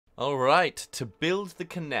Alright, to build the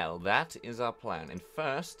canal, that is our plan. And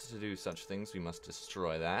first, to do such things, we must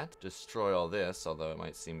destroy that. Destroy all this, although it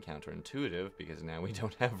might seem counterintuitive, because now we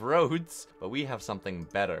don't have roads. But we have something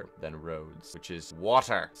better than roads, which is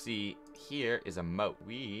water. See, here is a moat.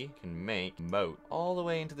 We can make a moat all the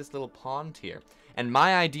way into this little pond here. And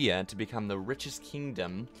my idea to become the richest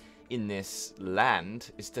kingdom in this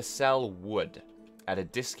land is to sell wood at a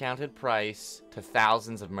discounted price to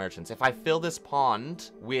thousands of merchants. If I fill this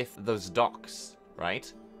pond with those docks,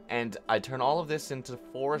 right, and I turn all of this into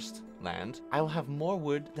forest land, I will have more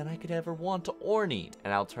wood than I could ever want or need.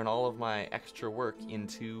 And I'll turn all of my extra work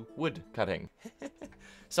into wood cutting.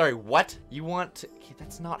 Sorry, what? You want to... Okay,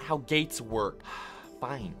 that's not how gates work.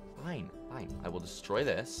 Fine. I will destroy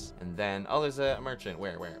this, and then there's a merchant.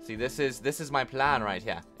 Where? See, this is my plan right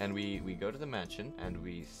here. And we go to the merchant and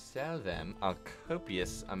we sell them a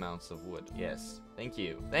copious amounts of wood. Yes, thank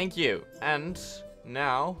you. And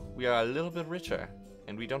now we are a little bit richer,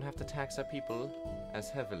 and we don't have to tax our people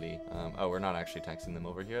as heavily. We're not actually taxing them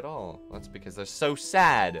over here at all. That's because they're so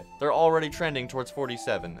sad. They're already trending towards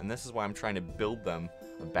 47, and this is why I'm trying to build them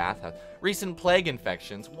a bathhouse. Recent plague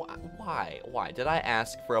infections. Why? Did I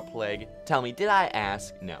ask for a plague? Tell me, did I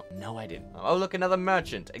ask? No, I didn't. Oh, look, another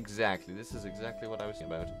merchant. Exactly. This is exactly what I was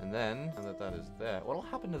thinking about. And then, now that is there, what'll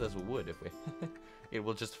happen to this wood if we... It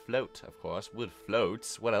will just float, of course. Wood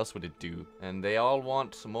floats. What else would it do? And they all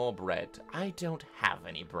want more bread. I don't have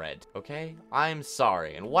any bread, okay? I'm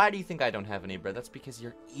sorry. And why do you think I don't have any bread? That's because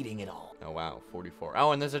you're eating it all. Oh, wow. 44.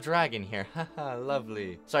 Oh, and there's a dragon here. Haha,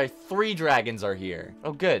 lovely. Sorry, 3 dragons are here.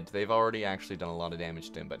 Oh, good. They've already actually done a lot of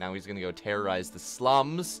damage to him. But now he's going to go terrorize the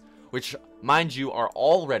slums, which, mind you, are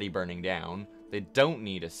already burning down. They don't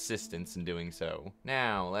need assistance in doing so.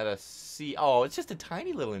 Now, let us see. Oh, it's just a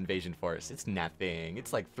tiny little invasion force. It's nothing.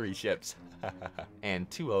 It's like 3 ships. And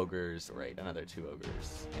 2 ogres. Right, another 2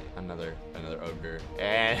 ogres. Another ogre.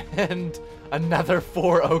 And another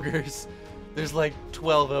 4 ogres. There's like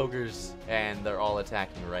 12 ogres. And they're all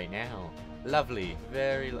attacking right now. Lovely.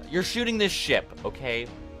 Very You're shooting this ship, okay?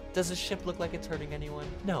 Does the ship look like it's hurting anyone?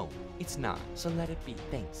 No, it's not. So let it be.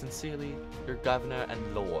 Thanks. Sincerely, your governor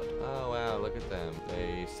and lord. Oh, wow. Look at them.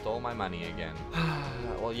 They stole my money again.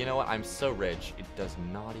 Well, you know what? I'm so rich. It does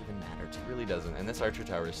not even matter. It really doesn't. And this archer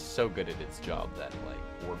tower is so good at its job that,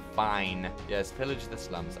 like, we're fine. Yes, pillage the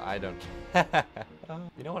slums. I don't care.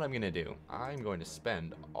 You know what I'm going to do? I'm going to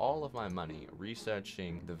spend all of my money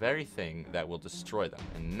researching the very thing that will destroy them.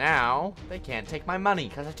 And now they can't take my money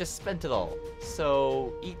because I just spent it all.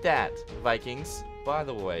 So eat that, Vikings. By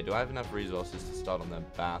the way, do I have enough resources to start on the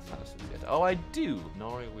bathhouses yet? Oh, I do.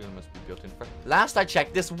 Nori wheel must be built in fresh. Last I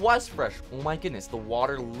checked, this was fresh. Oh my goodness, the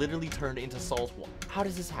water literally turned into salt water. How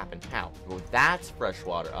does this happen? How? Well, that's fresh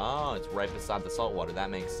water. Oh, it's right beside the salt water.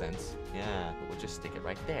 That makes sense. Yeah, but we'll just stick it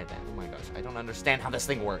right there then. Oh my gosh, I don't understand how this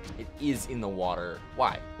thing works. It is in the water.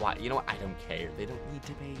 Why? You know what? I don't care. They don't need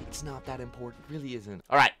to pay. It's not that important. It really isn't.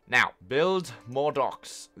 All right, now, build more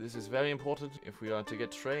docks. This is very important. If we are to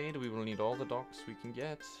get trade, we will need all the docks we can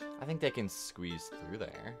get. I think they can squeeze through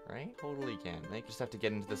there, right? Totally can. They just have to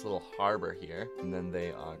get into this little harbor here, and then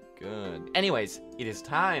they are good. Anyways, it is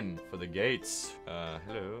time for the gates.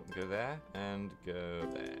 Hello. Go there and go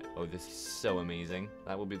there. Oh, this is so amazing.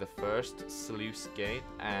 That will be the first sluice gate,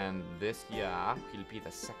 and this here will be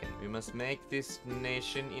the second. We must make this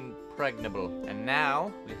nation impregnable. And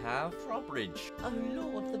now we have drawbridge. Oh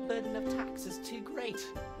lord, the burden of tax is too great.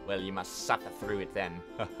 Well, you must suffer through it then.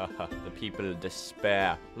 The people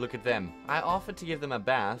despair. Look at them. I offered to give them a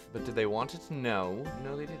bath, but did they want it? No.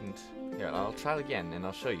 No, they didn't. Here, I'll try again, and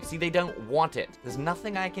I'll show you. See, they don't want it. There's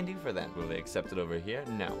nothing I can do for them. Will they accept it over here?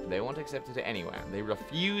 No. They won't accept it anywhere. They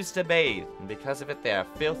refuse to bathe, and because of it, they are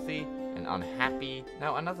filthy and unhappy.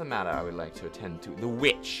 Now, another matter I would like to attend to. The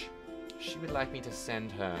witch. She would like me to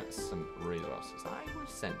send her some resources. I will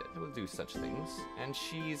send it. I will do such things. And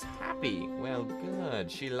she's happy. Well,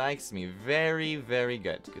 good. She likes me. Very, very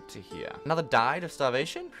good. Good to hear. Another died of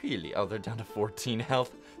starvation? Really? Oh, they're down to 14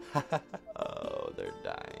 health. Oh, they're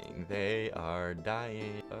dying. They are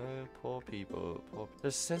dying. Oh, poor people.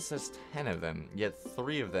 There says there's 10 of them, yet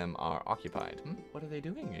 3 of them are occupied. What are they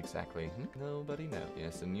doing exactly? Nobody knows.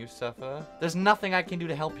 Yes, and you suffer. There's nothing I can do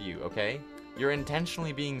to help you, okay? You're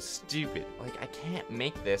intentionally being stupid. Like, I can't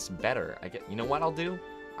make this better. You know what I'll do?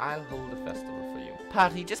 I'll hold a festival for you.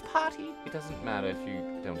 Party, just party. It doesn't matter if you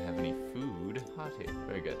don't have any food. Party.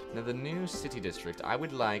 Very good. Now, the new city district, I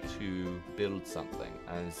would like to build something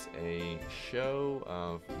as a show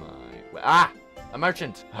of my... A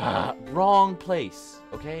merchant. Wrong place.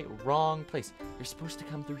 Okay, wrong place. You're supposed to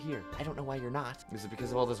come through here. I don't know why you're not. Is it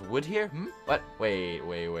because of all this wood here? What? Wait.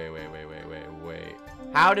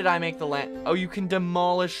 How did I make the land? Oh, you can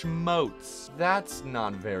demolish moats. That's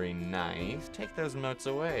not very nice. Take those moats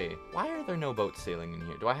away. Why are there no boats sailing in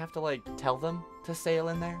here? Do I have to, like, tell them to sail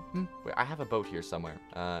in there? Wait, I have a boat here somewhere.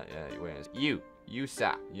 Where is you? You,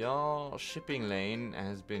 sir. Your shipping lane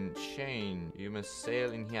has been changed. You must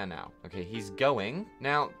sail in here now. Okay, he's going.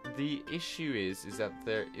 Now, the issue is that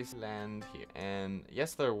there is land here. And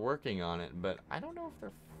yes, they're working on it, but I don't know if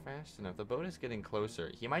they're fast enough. The boat is getting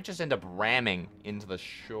closer. He might just end up ramming into the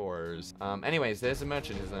shores. Anyways, there's a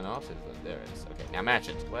merchant. Is there not? There it is. Okay, now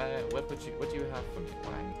merchant. What do you have for me?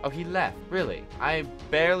 Why? Oh, he left. Really? I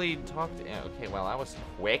barely talked to him. Okay, well, I was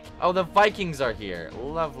quick. Oh, the Vikings are here.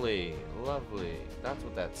 Lovely. Lovely. That's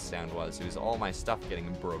what that sound was. It was all my stuff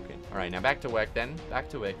getting broken. All right, now back to work then.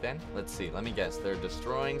 Let's see. Let me guess. They're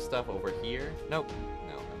destroying stuff over here. Nope.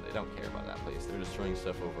 No, they don't care about that place. They're destroying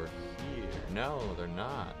stuff over here. No, they're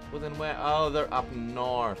not. Well, then where? Oh, they're up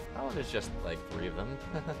north. Oh, there's just like 3 of them.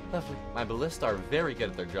 Lovely. My ballista are very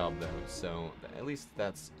good at their job, though, so at least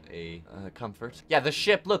that's a comfort. Yeah, the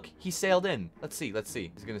ship. Look, he sailed in. Let's see.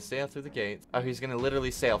 He's gonna sail through the gates. Oh, he's gonna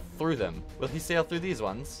literally sail through them. Will he sail through these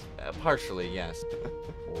ones? Partially, yes.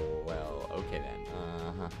 Oh, well, okay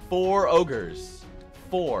then. 4 ogres.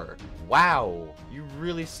 4. Wow. You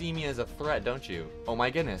really see me as a threat, don't you? Oh my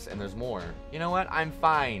goodness, and there's more. You know what? I'm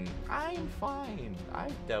fine.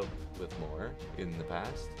 I've dealt with more in the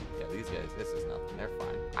past. Yeah, these guys, this is nothing. They're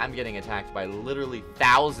fine. I'm getting attacked by literally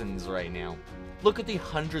thousands right now. Look at the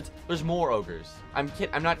hundreds. There's more ogres. I'm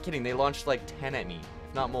not kidding. They launched like 10 at me,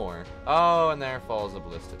 if not more. Oh, and there falls a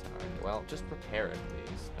ballista tower. Well, just prepare it,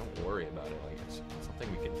 please. Don't worry about it like it's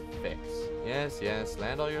something we can fix. Yes,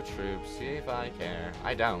 land all your troops. See if I care.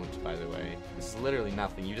 I don't, by the way. This is literally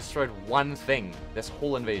nothing. You destroyed one thing. This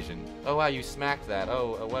whole invasion. Oh, wow, you smacked that.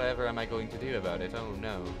 Oh, whatever am I going to do about it? Oh,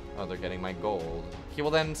 no. Oh, they're getting my gold. Okay, well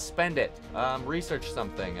then spend it. Research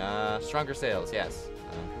something. Stronger sales, yes.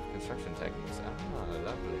 Construction techniques. Ah,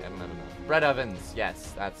 lovely. I don't have enough. Bread ovens.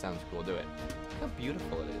 Yes, that sounds cool. Do it. Look how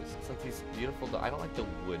beautiful it is. It's like these beautiful... I don't like the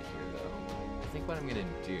wood here, though. I think what I'm going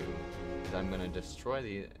to do is I'm going to destroy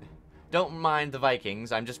the... Don't mind the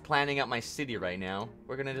Vikings. I'm just planning out my city right now.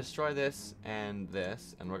 We're going to destroy this, and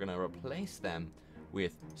we're going to replace them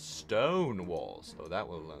with stone walls. Oh, that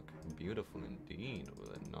will look beautiful indeed,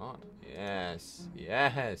 will it not? Yes.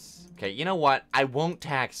 Okay, you know what? I won't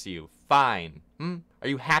tax you. Fine. Are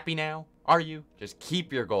you happy now? Are you? Just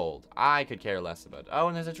keep your gold. I could care less about it. Oh,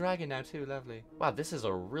 and there's a dragon now too. Lovely. Wow, this is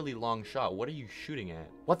a really long shot. What are you shooting at?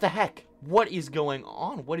 What the heck? What is going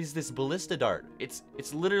on? What is this ballista dart? It's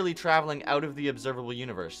literally traveling out of the observable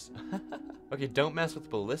universe. Okay, don't mess with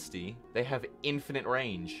ballistae. They have infinite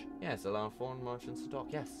range. Yes, allow foreign merchants to dock.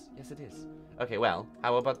 Yes, it is. Okay, well,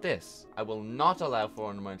 how about this? I will not allow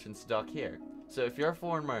foreign merchants to dock here. So if you're a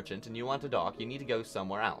foreign merchant and you want to dock, you need to go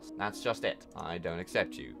somewhere else. That's just it. I don't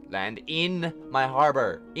accept you. Land in my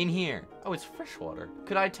harbor. In here. Oh, it's freshwater.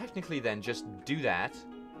 Could I technically then just do that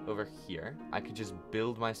over here? I could just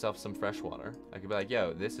build myself some freshwater. I could be like,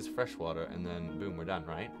 yo, this is freshwater, and then boom, we're done,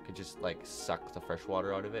 right? Could just like suck the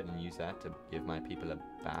freshwater out of it and use that to give my people a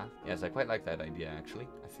bath. Yes, I quite like that idea, actually.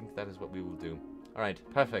 I think that is what we will do. All right,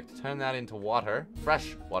 perfect. Turn that into water.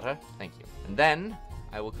 Fresh water. Thank you. And then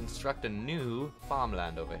I will construct a new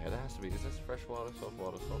farmland over here. There has to be. Is this freshwater,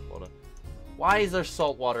 saltwater, saltwater? Why is there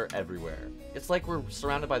saltwater everywhere? It's like we're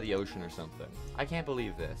surrounded by the ocean or something. I can't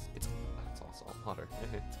believe this. It's all saltwater.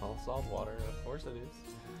 It's all saltwater. Of course it is.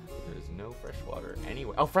 There is no freshwater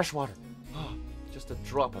anywhere. Oh, freshwater. Just a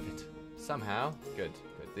drop of it. Somehow. Good.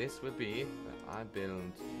 This would be where I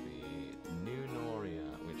build the new Noria,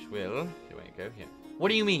 which will... Here we go. Here. What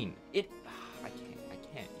do you mean? I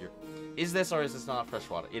can't. Is this or is this not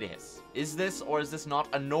freshwater? It is. Is this or is this not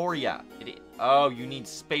a Noria? It is. Oh, you need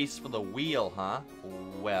space for the wheel, huh?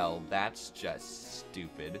 Well, that's just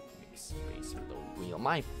stupid. Make space for the wheel.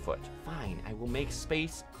 My foot. Fine, I will make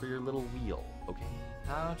space for your little wheel. Okay.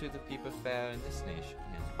 How do the people fare in this nation?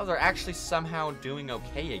 Oh, they're actually somehow doing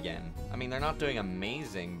okay again. I mean, they're not doing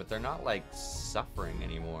amazing, but they're not, like, suffering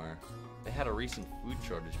anymore. They had a recent food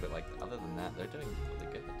shortage, but, like, other than that, they're doing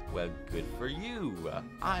really good. Well, good for you.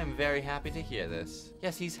 I'm very happy to hear this.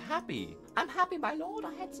 Yes, he's happy. I'm happy, my lord.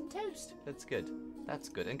 I had some toast. That's good. That's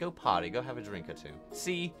good. And go party. Go have a drink or two.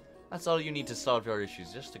 See? That's all you need to solve your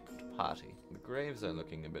issues. Just a good party. The graves are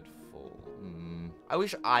looking a bit full. I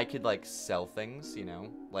wish I could, like, sell things, you know?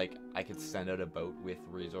 Like, I could send out a boat with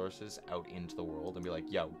resources out into the world and be like,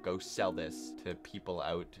 yo, go sell this to people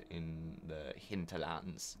out in the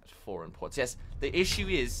hinterlands at foreign ports. Yes, the issue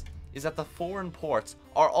is that the foreign ports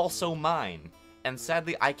are also mine. And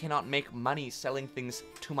sadly, I cannot make money selling things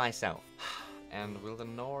to myself. And will the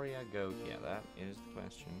Noria go here? That is the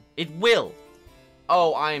question. It will!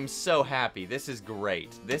 Oh, I am so happy. This is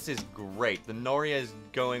great. This is great. The Noria is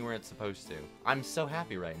going where it's supposed to. I'm so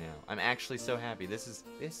happy right now. I'm actually so happy. This is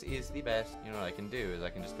the best. You know what I can do is I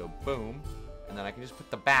can just go boom, and then I can just put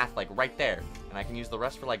the bath like right there, and I can use the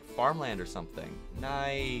rest for like farmland or something.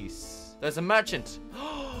 Nice. There's a merchant.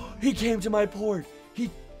 He came to my port. He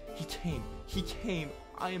came. He came.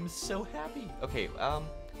 I am so happy. Okay,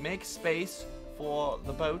 make space for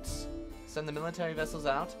the boats. Send the military vessels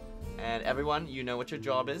out. And everyone, you know what your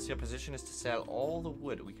job is. Your position is to sell all the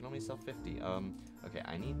wood. We can only sell 50. Okay,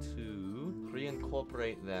 I need to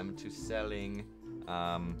reincorporate them to selling,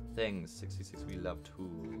 things. 66, we love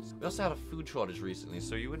tools. We also had a food shortage recently,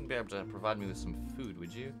 so you wouldn't be able to provide me with some food,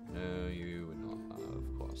 would you? No, you would not.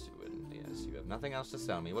 Of course you wouldn't. Yes, you have nothing else to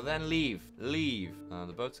sell me. Well, then leave. Leave.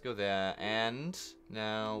 The boats go there, and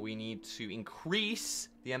now we need to increase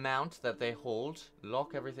the amount that they hold.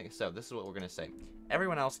 Lock everything. So this is what we're going to say.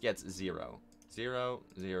 Everyone else gets 0. 0,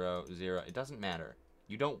 0, 0. It doesn't matter.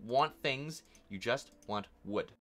 You don't want things. You just want wood.